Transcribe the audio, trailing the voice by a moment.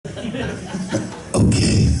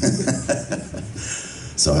Okay.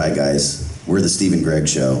 So hi guys, we're the Steve and Greg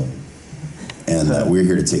Show, and we're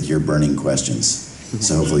here to take your burning questions.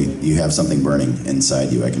 So hopefully you have something burning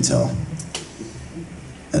inside you, I can tell.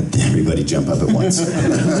 Everybody jump up at once.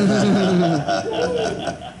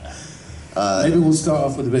 Maybe we'll start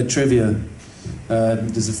off with a bit of trivia.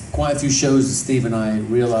 There's quite a few shows that Steve and I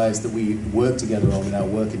realized that we worked together on without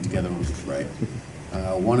working together on. Right.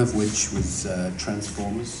 One of which was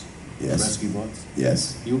Transformers. Yes. Rescue Bots.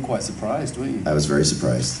 Yes. You were quite surprised, weren't you? I was very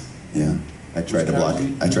surprised. Yeah. I tried to block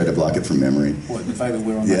it. I tried to block it from memory. What, the fact that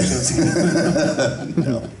we're on that show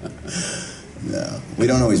together? No. We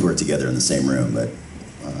don't always work together in the same room, but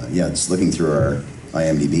yeah, just looking through our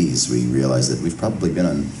IMDb's, we realized that we've probably been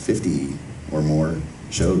on 50 or more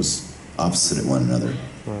shows opposite at one another,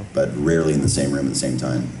 but rarely in the same room at the same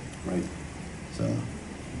time. Right. So,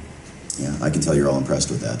 yeah, I can tell you're all impressed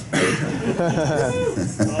with that.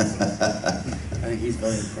 I think he's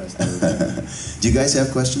very impressed. Do you guys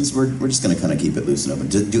have questions? We're just going to kind of keep it loose and open.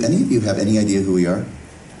 Do any of you have any idea who we are?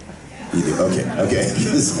 You do? Okay, okay.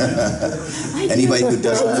 Anybody who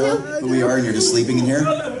doesn't know who we are and you're just sleeping in here?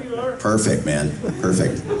 Perfect, man.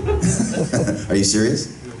 Perfect. Are you serious?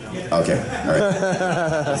 Okay, all right.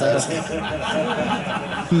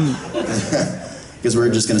 Because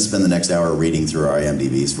we're just going to spend the next hour reading through our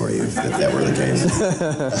IMDb's for you, if that were the case.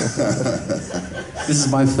 This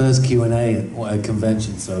is my first Q&A at a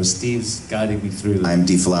convention, so Steve's guiding me through this. I'm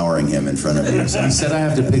deflowering him in front of you. So. He said I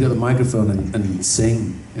have to pick up the microphone and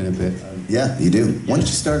sing in a bit. Yeah, you do. Why don't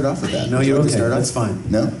you start it off with that? No, you're okay. That's fine.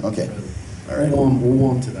 No? Okay. All right. We'll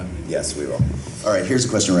warm to that. Yes, we will. All right, here's a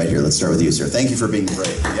question right here. Let's start with you, sir. Thank you for being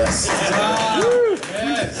brave. Yes.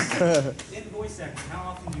 Yes. In voice acting,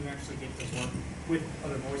 how often do you actually get to work with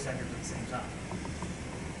other voice actors at the same time?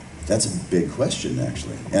 That's a big question,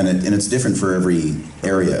 actually. And it's different for every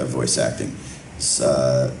area of voice acting.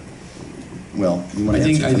 Well, you want to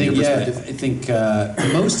answer from your perspective? I think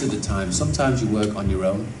most of the time, sometimes you work on your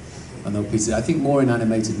own on those pieces. I think more in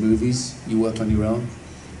animated movies, you work on your own.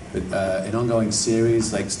 But in ongoing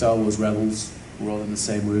series like Star Wars Rebels, we're all in the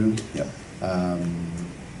same room. Yep.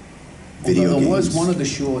 Video games. There was one of the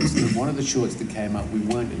shorts that came up, we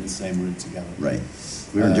weren't in the same room together. Right.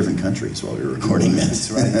 We were in different countries while we were recording that.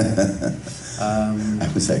 That's right.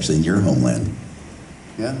 I was actually in your homeland.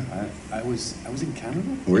 Yeah, I was in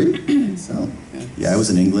Canada. Were you? So, yeah, I was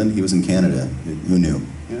in England, he was in Canada. Who knew?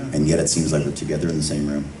 Yeah. And yet it seems like we're together in the same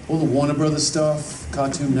room. All the Warner Brothers stuff,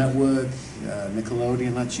 Cartoon Network,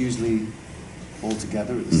 Nickelodeon, that's usually all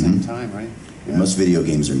together at the same time, right? Yeah. Most video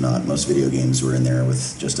games are not. Most video games were in there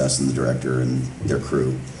with just us and the director and their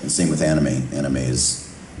crew. And same with anime. Anime is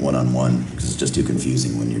one-on-one because it's just too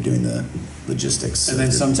confusing when you're doing the logistics. And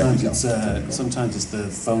then sometimes it's the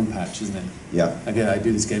phone patch, isn't it? Yeah. Again, I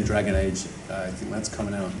do this game Dragon Age. I think that's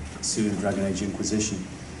coming out soon, Dragon Age Inquisition.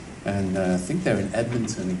 And I think they're in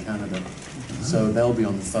Edmonton in Canada. So they'll be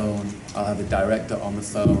on the phone. I'll have a director on the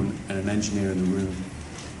phone and an engineer in the room.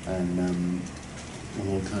 And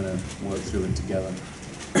we'll all kind of work through it together.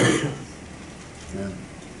 Yeah.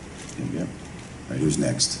 Yeah. All right, who's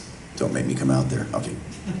next? Don't make me come out there. Okay,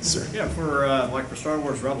 sir. Yeah, for Star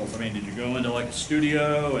Wars Rebels, I mean, did you go into like a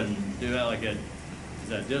studio and do that like is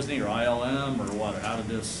that Disney or ILM or what? How did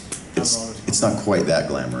this? It's not quite that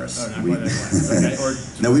glamorous. Oh, not quite that glamorous. Okay. Or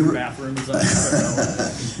no, we were bathroom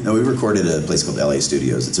is No, we recorded at a place called LA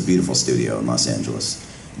Studios. It's a beautiful studio in Los Angeles.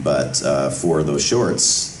 But for those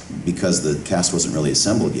shorts, because the cast wasn't really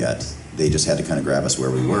assembled yet, they just had to kind of grab us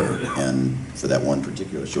where we were. And for that one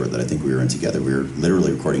particular short that I think we were in together, we were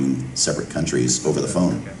literally recording in separate countries over the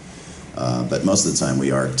phone. But most of the time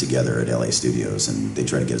we are together at LA Studios, and they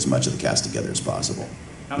try to get as much of the cast together as possible.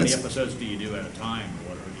 How many episodes do you do at a time?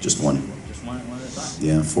 Or what, just one. Just one at a time?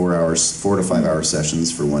 Yeah, 4 to 5 hour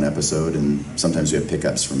sessions for one episode, and sometimes we have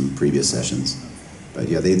pickups from previous sessions. But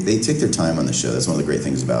yeah, they take their time on the show. That's one of the great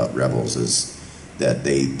things about Rebels is that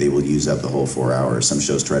they will use up the whole 4 hours. Some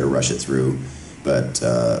shows try to rush it through, but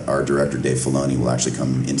our director, Dave Filoni, will actually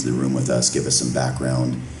come into the room with us, give us some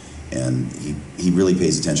background, and he really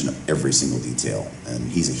pays attention to every single detail. And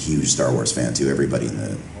he's a huge Star Wars fan too. Everybody in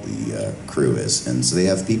the crew is. And so they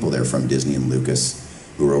have people there from Disney and Lucas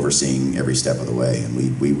who are overseeing every step of the way, and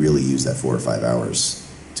we really use that 4 or 5 hours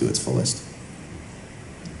to its fullest.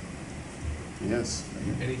 Yes.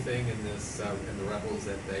 Anything in this in the Rebels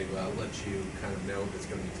that they let you kind of know that's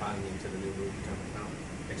going to be tying into the new movie coming out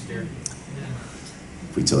next year?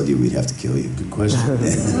 If we told you, we'd have to kill you. Good question.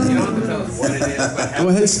 You don't have to tell us what it is, but go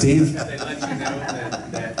ahead, Steve. Have they let you know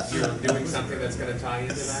that you're doing something that's going to tie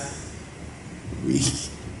into that? We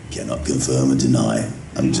cannot confirm or deny.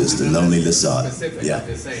 I'm just a lonely Lasat. Specifically, Yeah.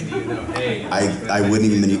 just saying, do you know, hey. I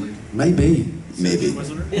wouldn't even... Maybe. Maybe.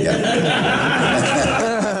 Yeah.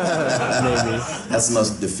 Maybe. That's the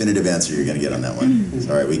most definitive answer you're going to get on that one.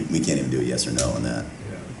 Sorry, we can't even do a yes or no on that.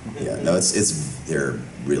 Yeah, no, they're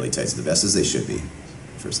really tight. To the best as they should be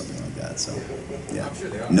for something like that. So, yeah. I'm sure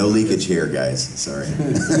they are. No leakage here, guys. Sorry.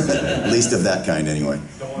 Least of that kind, anyway.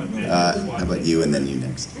 How about you, and then you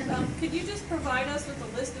next? Could you just provide us with a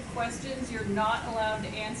list of questions you're not allowed to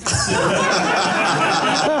answer?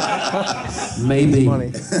 Maybe. Funny.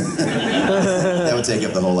 That would take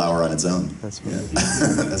up the whole hour on its own. That's funny.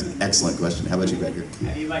 Yeah. That's an excellent question. How about you, Becker?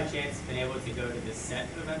 Have you by chance been able to go to the set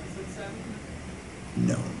of episode 7?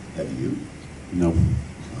 No. Have you? No.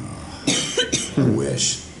 I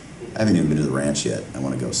wish. I haven't even been to the ranch yet. I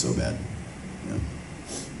want to go so bad. Yeah.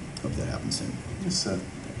 Hope that happens soon. Just,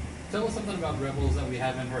 Tell us something about Rebels that we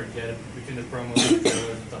haven't heard yet, between the promos and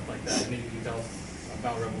trailers and stuff like that. Anything you can tell us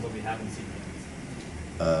about Rebels that we haven't seen yet?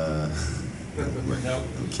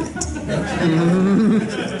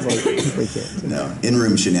 No.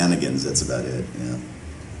 In-room shenanigans, that's about it. Yeah.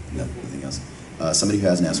 No, nothing else. Somebody who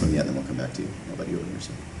hasn't asked one yet, then we'll come back to you. How about you over here,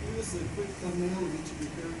 sir? Give us a quick thumbnail of each of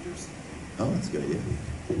your characters. Oh, that's a good idea.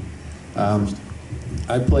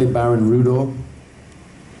 I played Baron Rudor,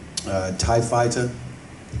 TIE fighter, a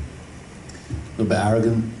little bit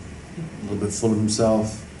arrogant, a little bit full of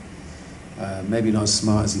himself, maybe not as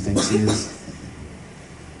smart as he thinks he is.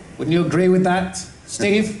 Wouldn't you agree with that,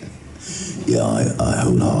 Steve? Yeah, I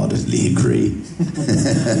wholeheartedly agree.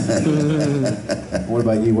 What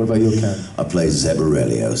about you? What about your character? I play Zeb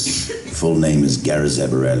Orrelios. Full name is Gareth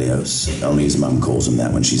Zeb Orrelios. Only his mum calls him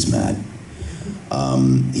that when she's mad.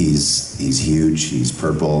 He's huge. He's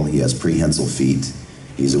purple. He has prehensile feet.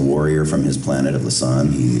 He's a warrior from his planet of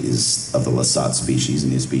Lasan. He is of the Lasat species,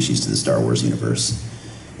 and his species to the Star Wars universe,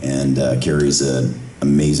 and carries an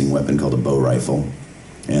amazing weapon called a bow rifle.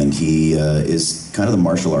 And he is kind of the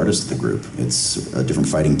martial artist of the group. It's a different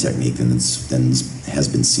fighting technique than has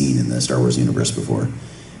been seen in the Star Wars universe before,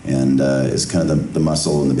 and is kind of the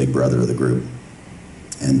muscle and the big brother of the group.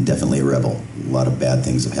 And definitely a rebel. A lot of bad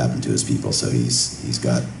things have happened to his people, so he's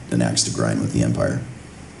got an axe to grind with the Empire.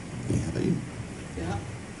 Okay, how about you? Yeah.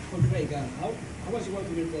 For Craig, how was you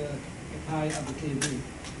working with the Pirates of the Caribbean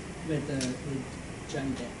with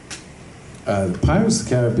Johnny Depp? The Pirates of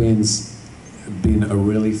the Caribbean's been a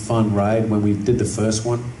really fun ride. When we did the first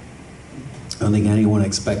one, I don't think anyone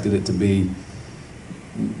expected it to be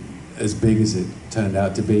as big as it turned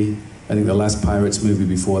out to be. I think the last Pirates movie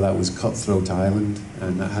before that was Cutthroat Island,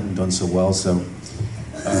 and that hadn't done so well, so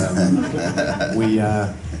we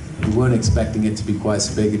weren't expecting it to be quite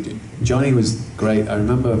so big. Johnny was great. I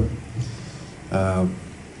remember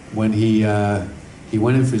when he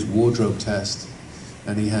went in for his wardrobe test,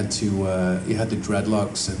 and he had the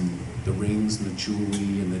dreadlocks and the rings and the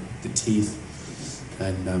jewelry and the teeth,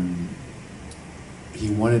 and he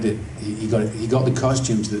wanted it. He got the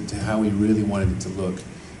costume to how he really wanted it to look.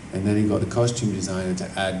 And then he got the costume designer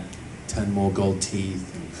to add 10 more gold teeth,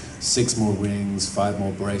 6 more rings, 5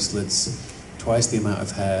 more bracelets, twice the amount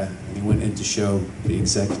of hair. And he went in to show the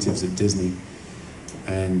executives at Disney,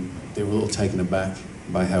 and they were a little taken aback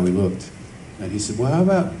by how he looked. And he said, well, how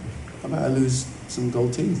about I lose some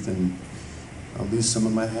gold teeth, and I'll lose some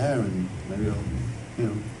of my hair, and maybe I'll,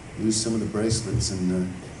 lose some of the bracelets.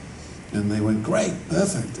 And they went, great,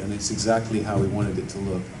 perfect. And it's exactly how we wanted it to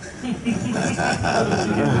look.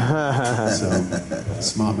 So,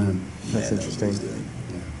 smart man. That's interesting.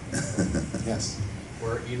 Yeah. Yes.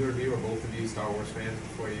 Were either of you or both of you Star Wars fans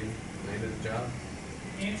before you landed the job?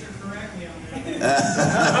 Answer correctly on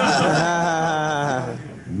that.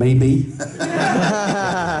 Maybe.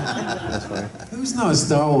 That's funny. Who's not a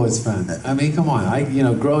Star Wars fan? I mean, come on.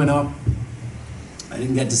 Growing up, I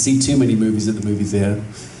didn't get to see too many movies at the movie theater.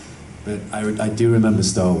 But I do remember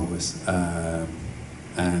Star Wars,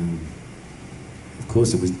 and of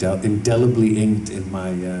course it was indelibly inked in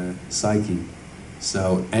my psyche.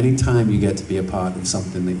 So anytime you get to be a part of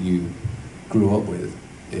something that you grew up with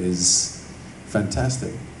is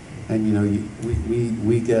fantastic. And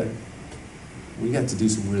we get to do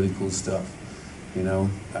some really cool stuff. I was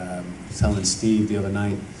telling Steve the other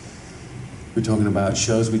night, we were talking about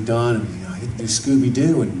shows we've done, and I get to do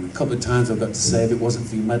Scooby-Doo, and a couple of times I've got to say, if it wasn't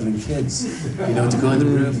for you meddling kids, to go in the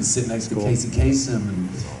room and sit next to Casey Kasem, and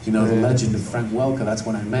the legend of Frank Welker. That's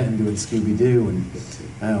when I met him doing Scooby-Doo, and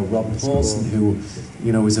Rob Paulson, who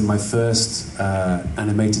was in my first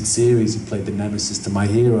animated series. He played the nemesis to my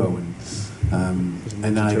hero, and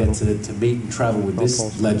then I get to meet and travel with this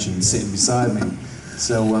legend sitting beside me.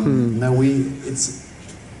 So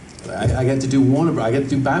I get to do Warner. I get to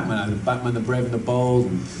do Batman. Batman the Brave and the Bold,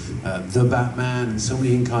 and the Batman, and so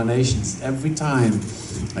many incarnations. Every time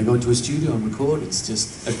I go into a studio and record, it's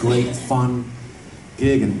just a great, fun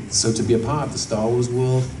gig. And so to be a part of the Star Wars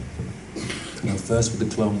world, first with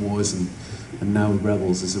the Clone Wars and now with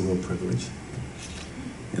Rebels, is a real privilege.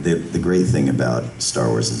 The great thing about Star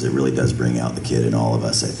Wars is it really does bring out the kid in all of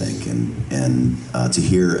us, I think, and to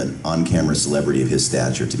hear an on-camera celebrity of his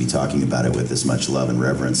stature to be talking about it with this much love and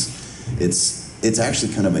reverence, it's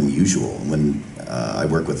actually kind of unusual. When I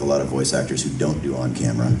work with a lot of voice actors who don't do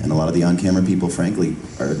on-camera, and a lot of the on-camera people, frankly,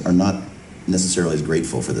 are not necessarily as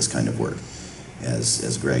grateful for this kind of work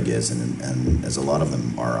as Greg is, and as a lot of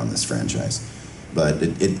them are on this franchise. But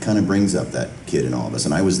it kind of brings up that kid in all of us.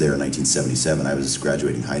 And I was there in 1977. I was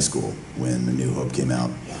graduating high school when A New Hope came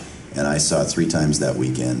out. And I saw it 3 times that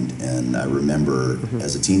weekend. And I remember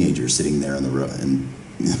as a teenager sitting there in the row, and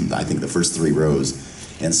I think the first 3 rows,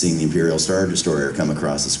 and seeing the Imperial Star Destroyer come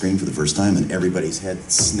across the screen for the first time, and everybody's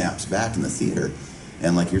head snaps back in the theater.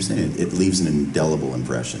 And like you're saying, it leaves an indelible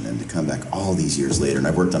impression. And to come back all these years later, and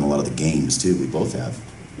I've worked on a lot of the games too. We both have,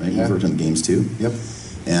 right? Yeah. You've worked on the games too? Yep.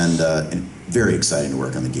 And very exciting to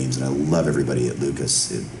work on the games, and I love everybody at Lucas.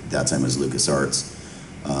 That time it was LucasArts,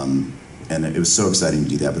 and it was so exciting to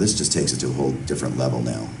do that. But this just takes it to a whole different level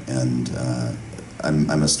now. And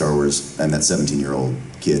I'm a Star Wars. I'm that 17-year-old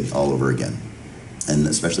kid all over again. And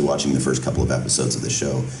especially watching the first couple of episodes of the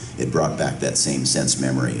show, it brought back that same sense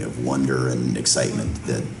memory of wonder and excitement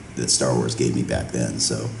that Star Wars gave me back then.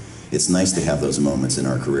 So it's nice to have those moments in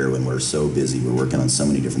our career when we're so busy. We're working on so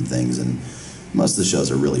many different things, and most of the shows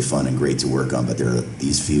are really fun and great to work on, but there are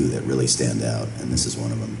these few that really stand out, and this is one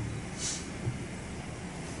of them.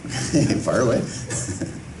 Fire away.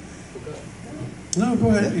 No, go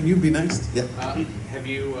ahead. And you be next. Yeah. Have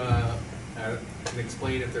you can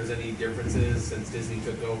explain if there's any differences since Disney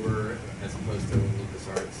took over as opposed to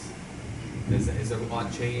LucasArts? Is there a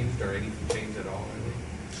lot changed or anything changed at all? Really?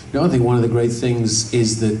 No, I think one of the great things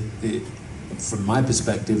is that, from my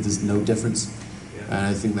perspective, there's no difference. And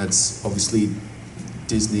I think that's obviously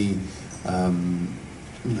Disney,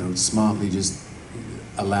 smartly just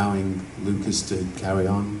allowing Lucas to carry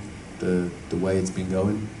on the way it's been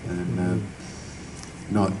going, and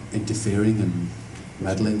not interfering and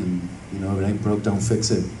meddling, and if it ain't broke, don't fix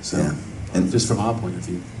it. So, Yeah. And just from our point of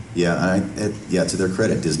view. Yeah, to their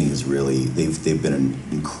credit, Disney has really, they've been an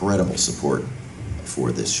incredible support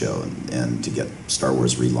for this show, and to get Star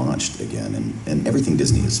Wars relaunched again, and everything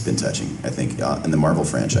Disney has been touching, I think, and the Marvel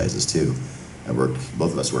franchises too.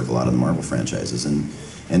 Both of us work a lot on the Marvel franchises,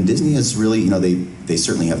 and Disney has really, they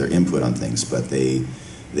certainly have their input on things, but they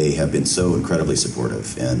have been so incredibly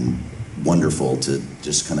supportive and wonderful to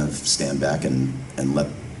just kind of stand back and let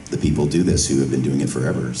the people do this who have been doing it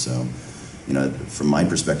forever. So, from my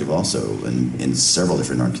perspective also, in several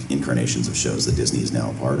different incarnations of shows that Disney is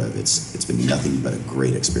now a part of, it's been nothing but a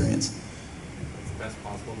great experience. It's the best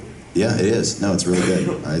possible movie. Yeah, it is. No, it's really good.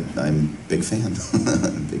 I'm a big fan.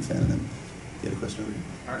 I'm a big fan of them. You had a question over here?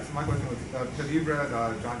 All right, so my question was, have you read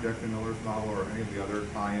John Jeffrey Miller's novel or any of the other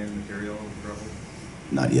tie-in material of Rebels?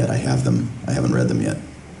 Not yet. I have them. I haven't read them yet.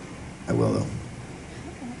 I will, though.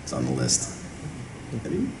 It's on the list.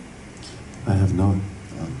 Have you? I have not.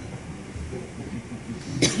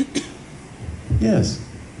 Yes.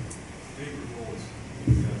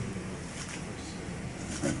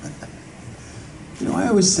 I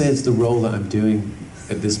always say it's the role that I'm doing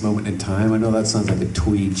at this moment in time. I know that sounds like a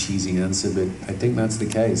twee, cheesy answer, but I think that's the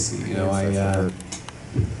case.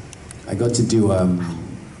 I got to do a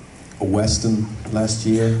Western last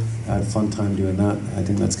year. I had a fun time doing that. I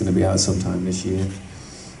think that's going to be out sometime this year.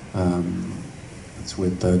 It's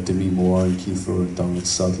with Demi Moore and Kiefer and Donald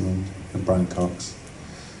Sutherland and Brian Cox.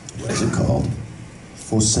 What is it called?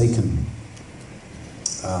 Forsaken.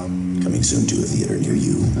 Coming soon to a theater near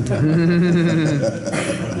you.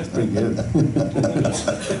 That's pretty good.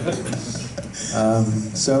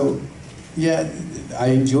 So, yeah, I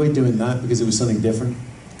enjoyed doing that because it was something different.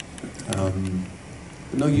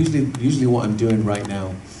 No, usually what I'm doing right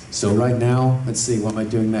now. So right now, let's see, what am I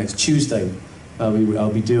doing next? Tuesday,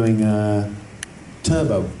 I'll be doing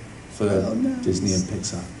Turbo for nice. Disney and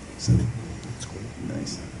Pixar. So.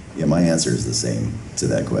 Nice. Yeah, my answer is the same to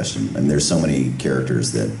that question. I mean, there's so many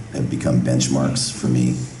characters that have become benchmarks for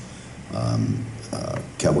me.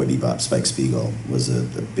 Cowboy Bebop, Spike Spiegel was a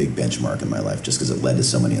big benchmark in my life just because it led to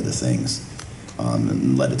so many other things.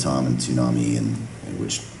 And led to Tom and Toonami, and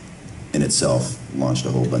which in itself launched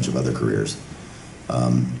a whole bunch of other careers.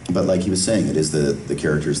 But like he was saying, it is the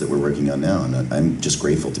characters that we're working on now, and I'm just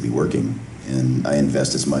grateful to be working. And I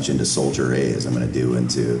invest as much into Soldier A as I'm going to do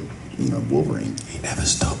into Wolverine. He never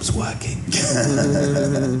stops working.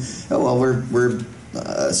 Oh, well, we're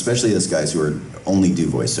especially us guys who are only do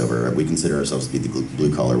voiceover. We consider ourselves to be the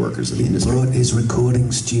blue collar workers of the industry. Brought his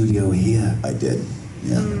recording studio here. I did.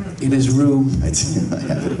 Yeah. In his room. I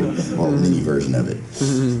have it. Well, a mini version of it.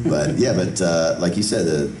 But yeah, like you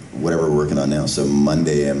said, whatever we're working on now. So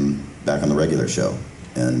Monday I'm back on the regular show,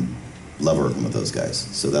 and love working with those guys.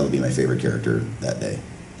 So that'll be my favorite character that day.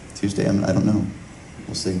 Tuesday, I don't know.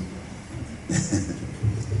 We'll see.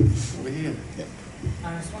 Over here. Yeah.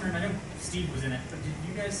 I was wondering, I know Steve was in it, but did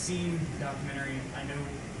you guys see the documentary I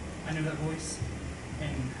Know That Voice?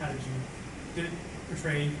 And how did it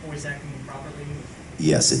portray voice acting properly?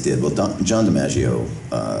 Yes, it did. Well, John DiMaggio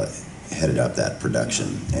headed up that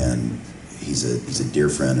production, and he's a dear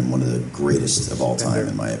friend and one of the greatest of all time,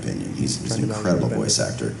 in my opinion. He's an incredible voice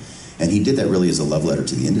actor. And he did that really as a love letter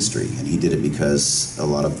to the industry, and he did it because a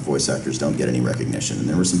lot of voice actors don't get any recognition. And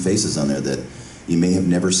there were some faces on there that you may have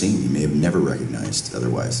never seen, you may have never recognized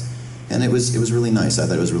otherwise. And it was really nice. I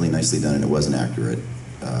thought it was really nicely done, and it was an accurate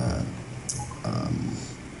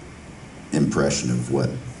impression of what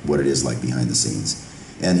it is like behind the scenes.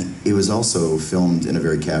 And it was also filmed in a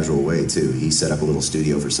very casual way, too. He set up a little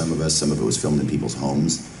studio for some of us. Some of it was filmed in people's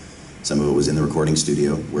homes. Some of it was in the recording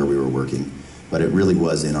studio where we were working. But it really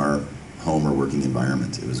was in our home or working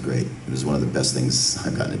environment. It was great. It was one of the best things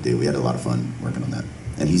I've gotten to do. We had a lot of fun working on that.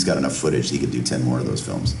 And he's got enough footage, he could do 10 more of those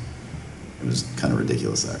films. It was kind of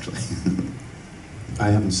ridiculous, actually.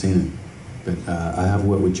 I haven't seen it, but I have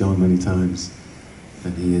worked with John many times,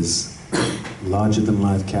 and he is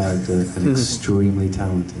larger-than-life character and extremely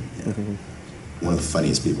talented. Yeah. One of the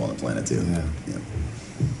funniest people on the planet, too. Yeah.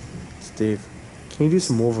 Steve, can you do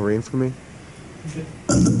some Wolverine for me?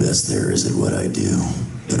 I'm the best there is at what I do,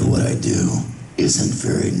 but what I do isn't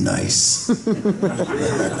very nice.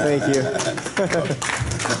 Thank you.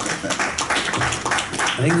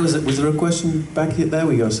 I think was there a question back here? There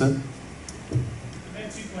we go, sir. I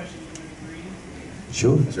have two questions. You want to agree?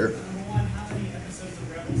 Sure. Sure. Number one, how many episodes of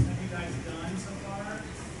Rebels have you guys done so far?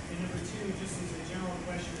 And number two, just as a general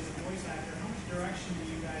question as a voice actor, how much direction do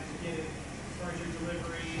you guys get as far as your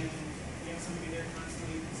delivery, and you have somebody there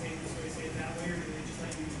constantly say it this way, say it that way, or do they just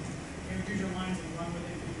let you here's your lines and run with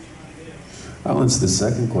it and do what you want to do? I'll answer the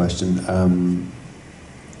second question.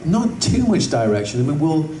 Not too much direction. I mean,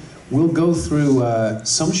 we'll go through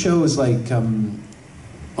some shows like on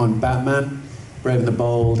Batman, Brave and the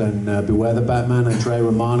Bold, and Beware the Batman. Andrea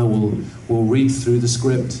Romano will read through the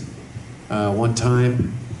script one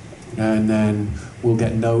time, and then we'll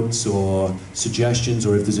get notes or suggestions,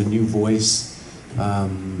 or if there's a new voice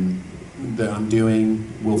that I'm doing,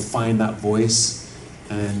 we'll find that voice,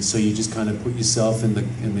 and so you just kind of put yourself in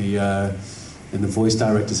the voice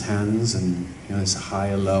director's hands, and it's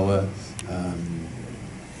higher, lower,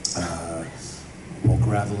 more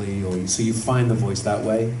gravelly, or so you find the voice that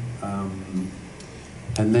way.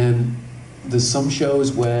 And then there's some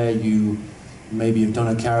shows where you maybe have done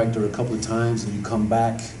a character a couple of times, and you come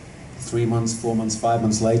back 3 months, 4 months, 5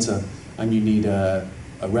 months later, and you need a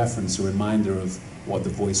reference, a reminder of what the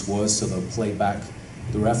voice was, so they'll play back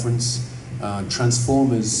the reference.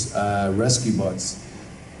 Transformers Rescue Bots.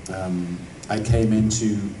 I came in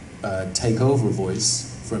to take over a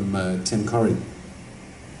voice from Tim Curry.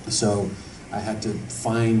 So I had to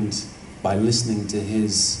find, by listening to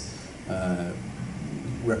his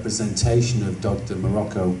representation of Dr.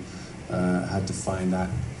 Morocco, had to find that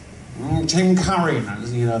Tim Curry,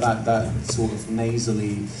 that sort of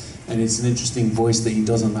nasally, and it's an interesting voice that he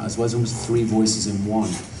does on that as well. There's almost 3 voices in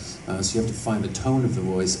one. So you have to find the tone of the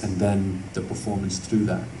voice and then the performance through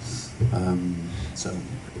that.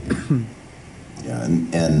 Yeah,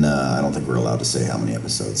 and I don't think we're allowed to say how many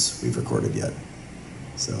episodes we've recorded yet.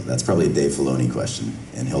 So that's probably a Dave Filoni question,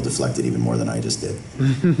 and he'll deflect it even more than I just did.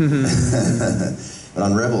 But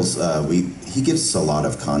on Rebels, he gives us a lot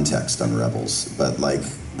of context on Rebels, but like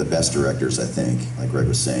the best directors, I think, like Greg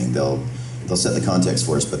was saying, they'll set the context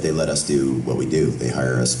for us, but they let us do what we do. They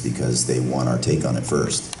hire us because they want our take on it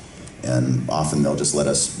first. And often they'll just let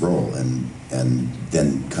us roll and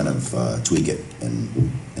then kind of tweak it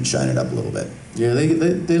and shine it up a little bit. Yeah,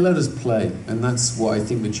 they let us play, and that's what I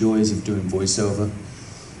think the joys of doing voiceover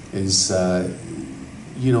is.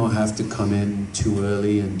 You don't have to come in too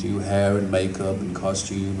early and do hair and makeup and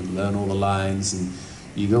costume and learn all the lines, and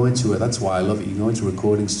you go into it. That's why I love it. You go into a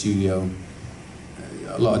recording studio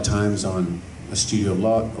a lot of times on a studio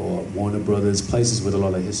lot or Warner Brothers, places with a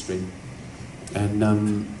lot of history, and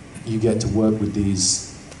you get to work with these.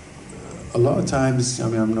 A lot of times, I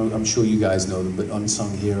mean, I'm sure you guys know them, but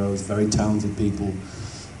unsung heroes, very talented people,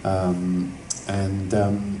 and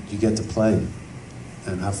you get to play.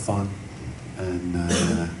 and have fun and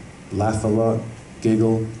laugh a lot,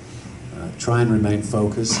 giggle, try and remain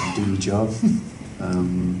focused and do your job.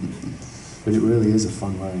 But it really is a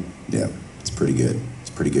fun ride. Yeah, it's pretty good. It's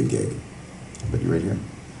a pretty good gig. But you're right here.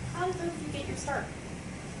 How did you get your start?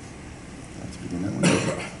 Let's begin that one.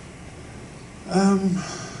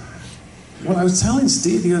 Well, I was telling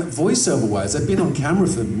Steve, voiceover-wise, I've been on camera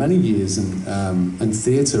for many years and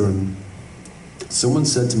theatre, and someone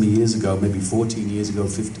said to me years ago, maybe 14 years ago,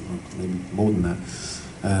 15, or maybe more than that,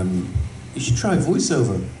 you should try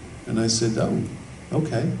voiceover. And I said, oh,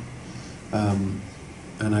 okay.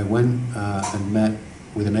 And I went and met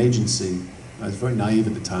with an agency. I was very naive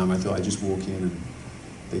at the time. I thought I'd just walk in and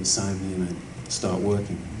they'd sign me and I'd start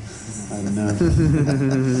working. And,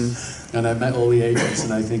 and I met all the agents,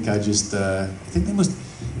 and I think I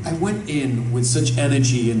went in with such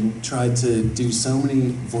energy and tried to do so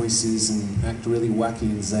many voices and act really wacky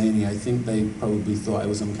and zany. I think they probably thought I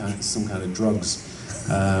was some kind of drugs.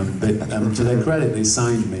 But to their credit, they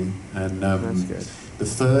signed me. And the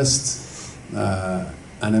first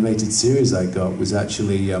animated series I got was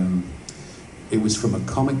actually, it was from a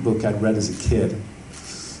comic book I'd read as a kid.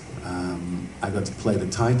 I got to play the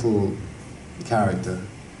title character,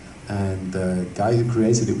 and the guy who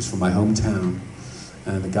created it was from my hometown,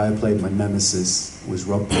 and the guy who played my nemesis was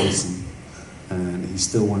Rob Paulson, and he's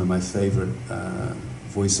still one of my favorite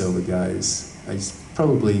voiceover guys. He's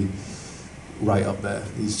probably right up there.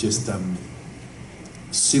 He's just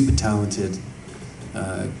super talented,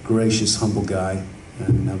 gracious, humble guy,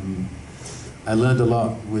 and I learned a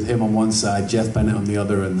lot with him on one side, Jeff Bennett on the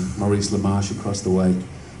other, and Maurice LaMarche across the way.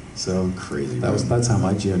 So crazy. That's how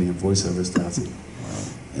my journey in voiceover started.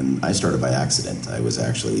 And I started by accident. I was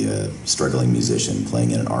actually a struggling musician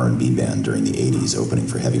playing in an R&B band during the 80s, opening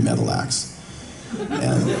for heavy metal acts.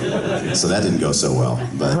 And so that didn't go so well.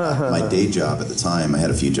 But my day job at the time, I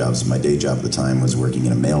had a few jobs. My day job at the time was working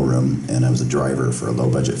in a mailroom, and I was a driver for a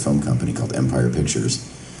low-budget film company called Empire Pictures.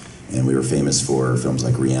 And we were famous for films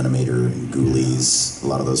like Reanimator and Ghoulies, a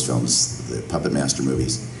lot of those films, the Puppet Master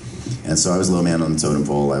movies. And so I was low man on the totem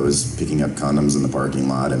pole. I was picking up condoms in the parking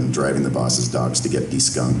lot and driving the boss's dogs to get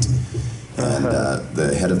deskunked. And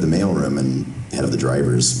the head of the mailroom and head of the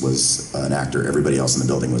drivers was an actor. Everybody else in the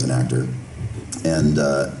building was an actor. And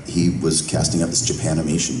he was casting up this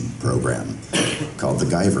Japanimation program called The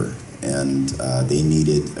Guyver. And they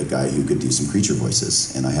needed a guy who could do some creature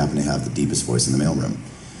voices. And I happened to have the deepest voice in the mailroom.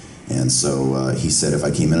 And so he said if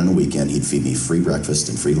I came in on a weekend, he'd feed me free breakfast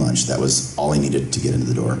and free lunch. That was all I needed to get into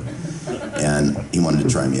the door. And he wanted to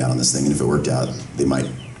try me out on this thing, and if it worked out, they might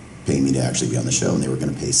pay me to actually be on the show, and they were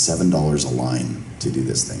going to pay $7 a line to do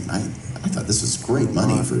this thing. And I thought this was great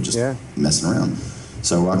money for just messing around.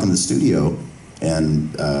 So I walk into the studio,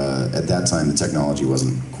 and at that time, the technology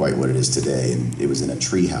wasn't quite what it is today, and it was in a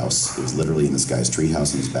tree house. It was literally in this guy's tree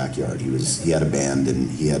house in his backyard. He had a band, and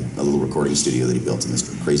he had a little recording studio that he built in this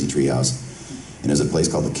crazy tree house. And there's a place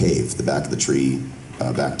called The Cave. The back of the tree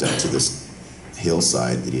backed up to this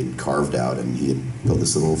hillside that he had carved out, and he had built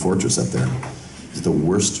this little fortress up there. It's the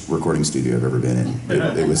worst recording studio I've ever been in.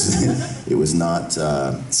 It was not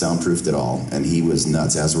soundproofed at all, and he was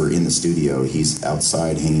nuts. As we're in the studio, he's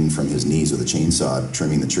outside hanging from his knees with a chainsaw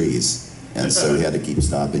trimming the trees, and so we had to keep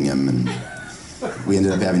stopping him, and we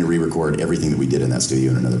ended up having to re-record everything that we did in that studio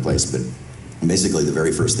in another place. But basically the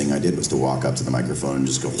very first thing I did was to walk up to the microphone and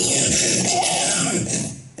just go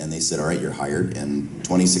and they said, all right, you're hired. And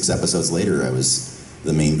 26 episodes later, I was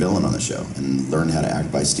the main villain on the show and learned how to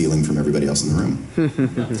act by stealing from everybody else in the room.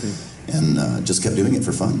 And just kept doing it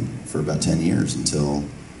for fun for about 10 years until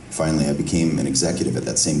finally I became an executive at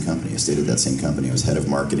that same company. I stayed at that same company. I was head of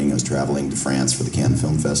marketing. I was traveling to France for the Cannes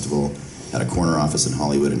Film Festival, had a corner office in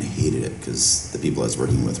Hollywood, and hated it because the people I was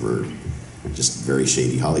working with were just very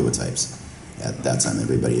shady Hollywood types. At that time,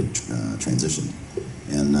 everybody had transitioned.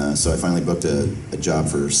 And so I finally booked a job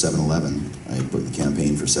for 7-Eleven. I booked the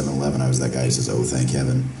campaign for 7-Eleven. I was that guy who says, oh, thank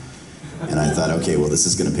heaven. And I thought, okay, well, this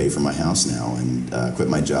is going to pay for my house now, and quit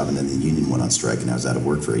my job. And then the union went on strike, and I was out of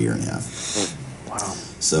work for 1.5 years. Wow.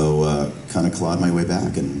 So kind of clawed my way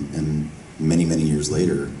back, and many, many years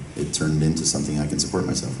later, it turned into something I can support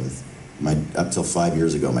myself with. Up till 5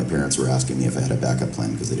 years ago, my parents were asking me if I had a backup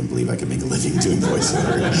plan because they didn't believe I could make a living doing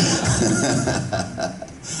voiceover.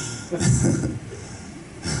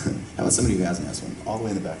 How about somebody who hasn't asked one? All the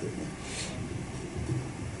way in the back there.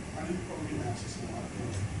 I didn't probably ask this a lot,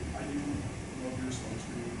 but I do love your response to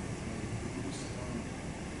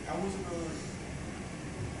how was it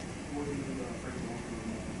working with Frank Walker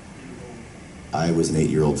and I was an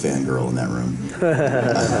 8-year-old fangirl in that room.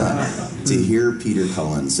 To hear Peter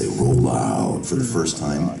Cullen say "roll out" for the first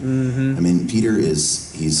time. I mean, Peter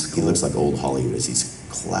he looks like old Hollywood. He's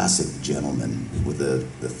a classic gentleman with the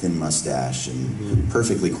thin mustache and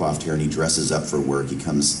perfectly coiffed hair, and he dresses up for work. He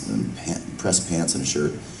comes in pressed pants and a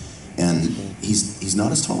shirt. And he's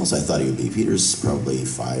not as tall as I thought he would be. Peter's probably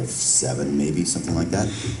 5'7", maybe, something like that,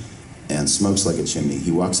 and smokes like a chimney.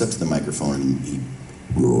 He walks up to the microphone and he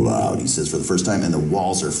roll out, he says for the first time, and the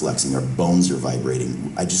walls are flexing, our bones are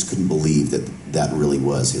vibrating. I just couldn't believe that really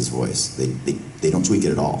was his voice. They don't tweak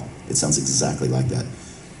it at all. It sounds exactly like that.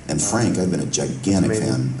 And Frank, I've been a gigantic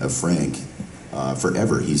fan of Frank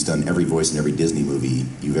forever. He's done every voice in every Disney movie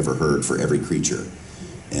you've ever heard for every creature.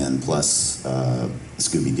 And plus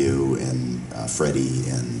Scooby-Doo and Freddy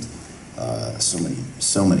and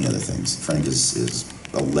so many other things. Frank is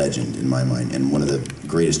a legend in my mind, and one of the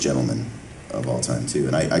greatest gentlemen of all time too.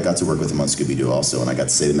 And I got to work with him on Scooby-Doo also, and I got to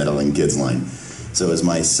say the Meddling Kids line. So it was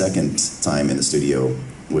my second time in the studio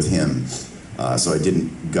with him. So I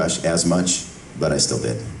didn't gush as much, but I still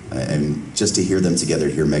did. And just to hear them together,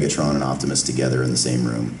 hear Megatron and Optimus together in the same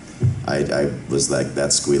room, I was like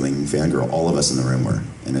that squealing fangirl. All of us in the room were.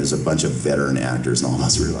 And there's a bunch of veteran actors, and all of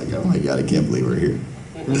us were like, oh my God, I can't believe we're here.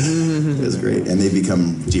 It was great. And they've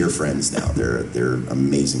become dear friends now. They're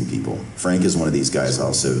amazing people. Frank is one of these guys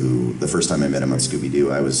also who, the first time I met him on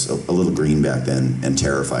Scooby-Doo, I was a little green back then and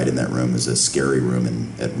terrified in that room. It was a scary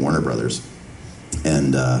room at Warner Brothers.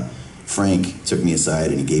 And Frank took me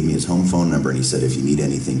aside and he gave me his home phone number, and he said, if you need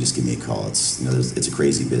anything, just give me a call. It's a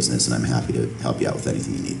crazy business, and I'm happy to help you out with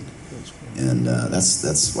anything you need. And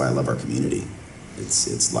that's why I love our community.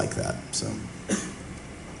 It's like that. So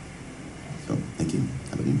thank you.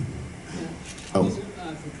 How about you?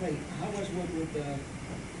 For Craig, how was work with the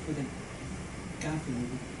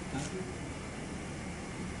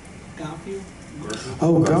Garfield?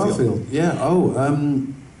 Oh, Garfield. Yeah. Oh,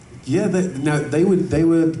 yeah. They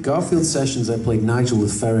were Garfield sessions. I played Nigel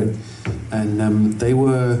with Ferret, and they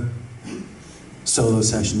were solo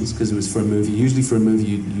sessions because it was for a movie. Usually for a movie,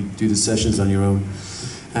 you do the sessions on your own.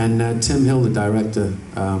 And Tim Hill, the director,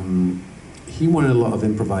 he wanted a lot of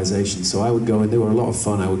improvisation. So I would go, and they were a lot of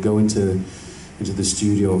fun. I would go into the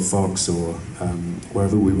studio of Fox or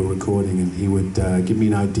wherever we were recording, and he would give me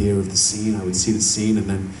an idea of the scene. I would see the scene, and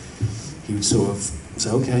then he would sort of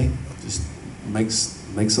say, okay, just make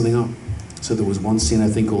something up. So there was one scene, I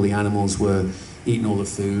think all the animals were eating all the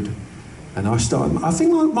food, and I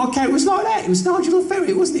think my character was like that. It was Nigel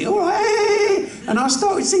Ferret, wasn't it? All right, hey! And I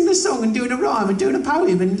started singing the song and doing a rhyme and doing a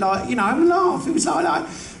poem and having a laugh. It was like that.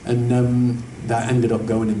 And that ended up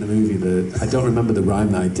going in the movie. I don't remember the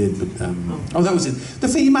rhyme that I did, but that was it. The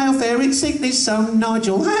female ferrets sing this song,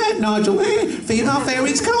 Nigel, hey, Nigel, hey. Female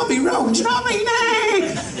ferrets can't be wrong, do you know what I mean?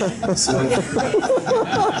 Hey! So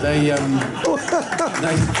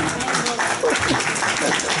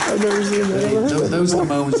I've never seen that. Those are the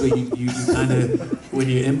moments where you kind of, when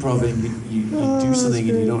you're improvising, you do something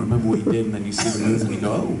and you don't remember what you did, and then you see the move and you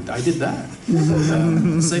go, oh, I did that.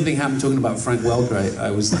 Same thing happened talking about Frank Welker.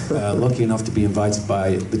 I was lucky enough to be invited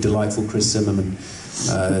by the delightful Chris Zimmerman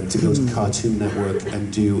to go to Cartoon Network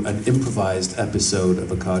and do an improvised episode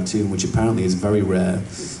of a cartoon, which apparently is very rare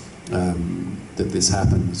that this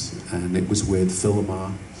happens. And it was with Phil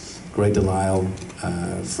Lamar, Grey Delisle,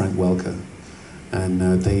 Frank Welker. And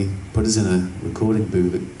they put us in a recording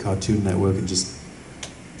booth at Cartoon Network and just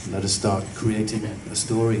let us start creating a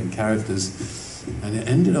story and characters. And it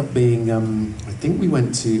ended up being, I think we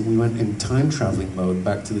went in time traveling mode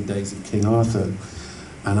back to the days of King Arthur.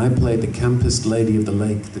 And I played the campest lady of the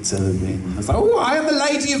lake that's ever been. I was like, oh, I am the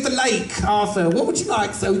lady of the lake, Arthur. What would you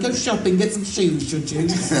like? So we go shopping, get some shoes, should you?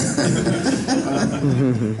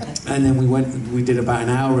 And then we did about an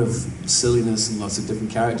hour of silliness and lots of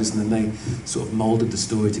different characters, and then they sort of molded the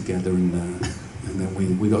story together, and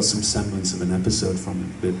then we got some semblance of an episode from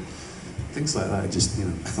it. But things like that, just,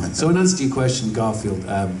 fun. So in answer to your question, Garfield,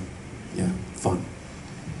 yeah, fun.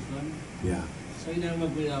 Yeah. So you never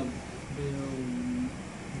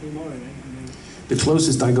Bill Murray, right? The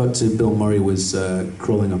closest I got to Bill Murray was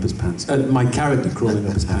crawling up his pants. My character crawling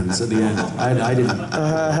up his pants at the end. I didn't.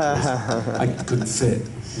 I couldn't fit.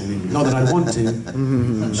 I mean, not that I want to.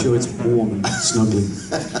 I'm sure it's warm and snuggly.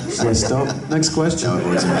 So I stop. Next question.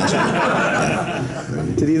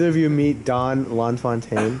 Did either of you meet Don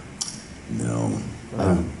LaFontaine? No.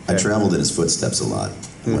 I traveled in his footsteps a lot.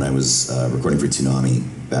 When I was recording for Toonami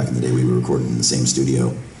back in the day, we were recording in the same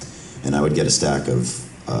studio, and I would get a stack of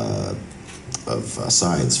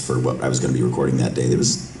sides for what I was going to be recording that day. There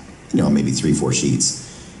was, maybe 3-4 sheets.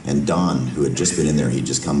 And Don, who had just been in there, he'd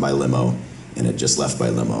just come by limo, and had just left by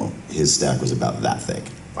limo, his stack was about that thick.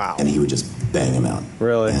 Wow. And he would just bang them out.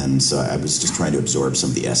 Really? And so I was just trying to absorb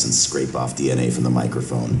some of the essence, scrape off DNA from the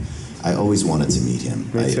microphone. I always wanted to meet him.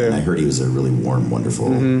 Me too. And I heard he was a really warm, wonderful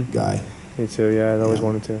guy. Me too, yeah, I always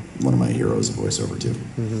wanted to. One of my heroes of voiceover, too.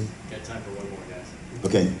 Got time for one more, guys.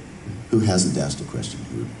 Okay. Who hasn't asked a question?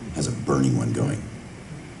 Who has a burning one going?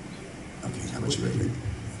 Okay, how about you right here?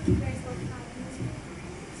 You guys both have music.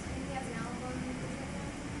 Maybe as an album.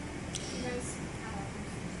 You guys have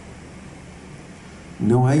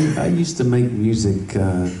No, I used to make music.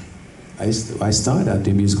 I started out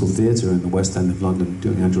doing musical theatre in the West End of London,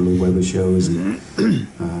 doing Andrew Lloyd Webber shows, and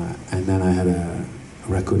then I had a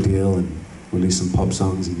record deal and released some pop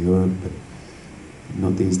songs in Europe. But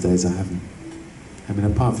not these days. I haven't. I mean,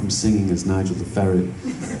 apart from singing as Nigel the Ferret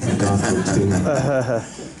from Garfield 2.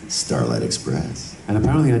 Starlight Express. And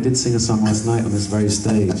apparently I did sing a song last night on this very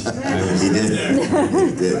stage. He did.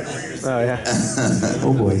 He did. Oh, yeah.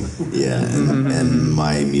 Oh, boy. Yeah, and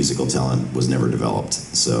my musical talent was never developed.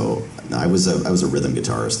 So I was a rhythm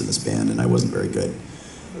guitarist in this band, and I wasn't very good.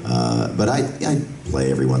 But I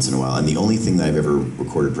play every once in a while. And the only thing that I've ever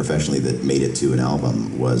recorded professionally that made it to an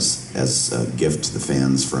album was as a gift to the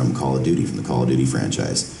fans from Call of Duty, from the Call of Duty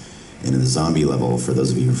franchise. And in the zombie level, for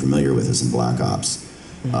those of you who are familiar with us in Black Ops,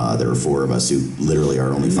 there were 4 of us who literally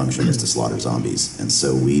our only function was to slaughter zombies. And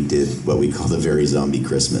so we did what we call the Very Zombie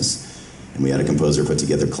Christmas. And we had a composer put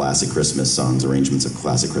together classic Christmas songs, arrangements of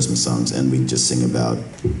classic Christmas songs, and we'd just sing about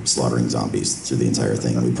slaughtering zombies through the entire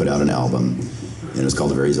thing. We put out an album, and it was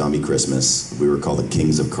called A Very Zombie Christmas. We were called the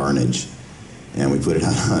Kings of Carnage. And we put it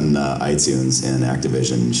out on iTunes, and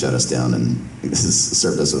Activision shut us down and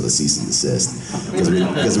served us with a cease and desist.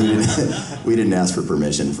 Because we didn't ask for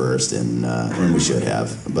permission first, and we should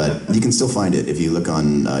have. But you can still find it if you look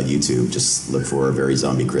on YouTube. Just look for A Very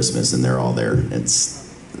Zombie Christmas, and they're all there.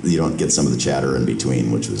 You don't get some of the chatter in between,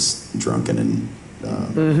 which was drunken and...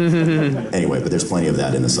 anyway, but there's plenty of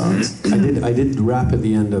that in the songs. I did rap at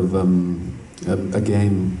the end of a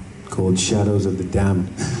game called Shadows of the Damned,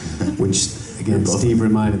 which... Again, Steve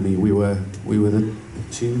reminded me we were the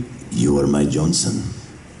team. You were my Johnson,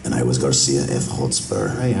 and I was Garcia F. Hotspur.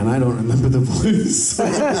 Hey, and I don't remember the voice. Oh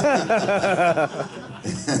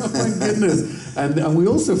my goodness! And we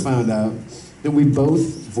also found out that we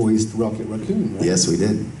both voiced Rocket Raccoon. Right? Yes, we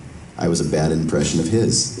did. I was a bad impression of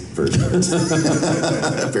his version.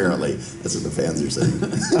 Apparently, that's what the fans are saying.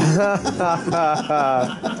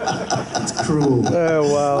 It's cruel. Oh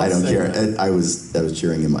wow! I don't care. I was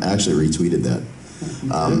cheering him. I actually retweeted that.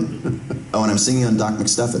 Oh, and I'm singing on Doc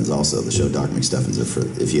McStuffins also. The show Doc McStuffins.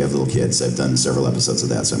 If you have little kids, I've done several episodes of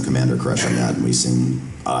that. So I'm Commander Crush on that, and we sing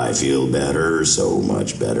 "I Feel Better, So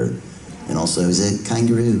Much Better." And also, is a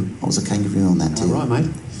kangaroo. I was a kangaroo on that too. All right,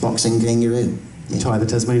 mate. Boxing kangaroo. Yeah. Ty the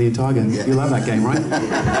Tasmanian Tiger. Yeah. You love that game, right?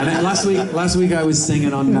 And then last week I was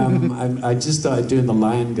singing on. I just started doing The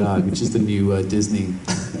Lion Guard, which is the new Disney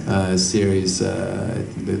series,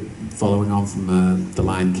 following on from The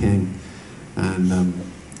Lion King. And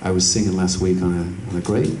I was singing last week on a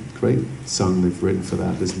great song they've written for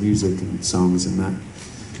that. There's music and songs in that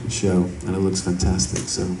show, and it looks fantastic.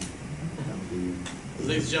 So,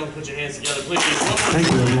 ladies and gentlemen, put your hands together, please. Thank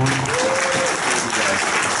you, everyone.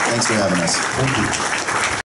 Thanks for having us. Thank you.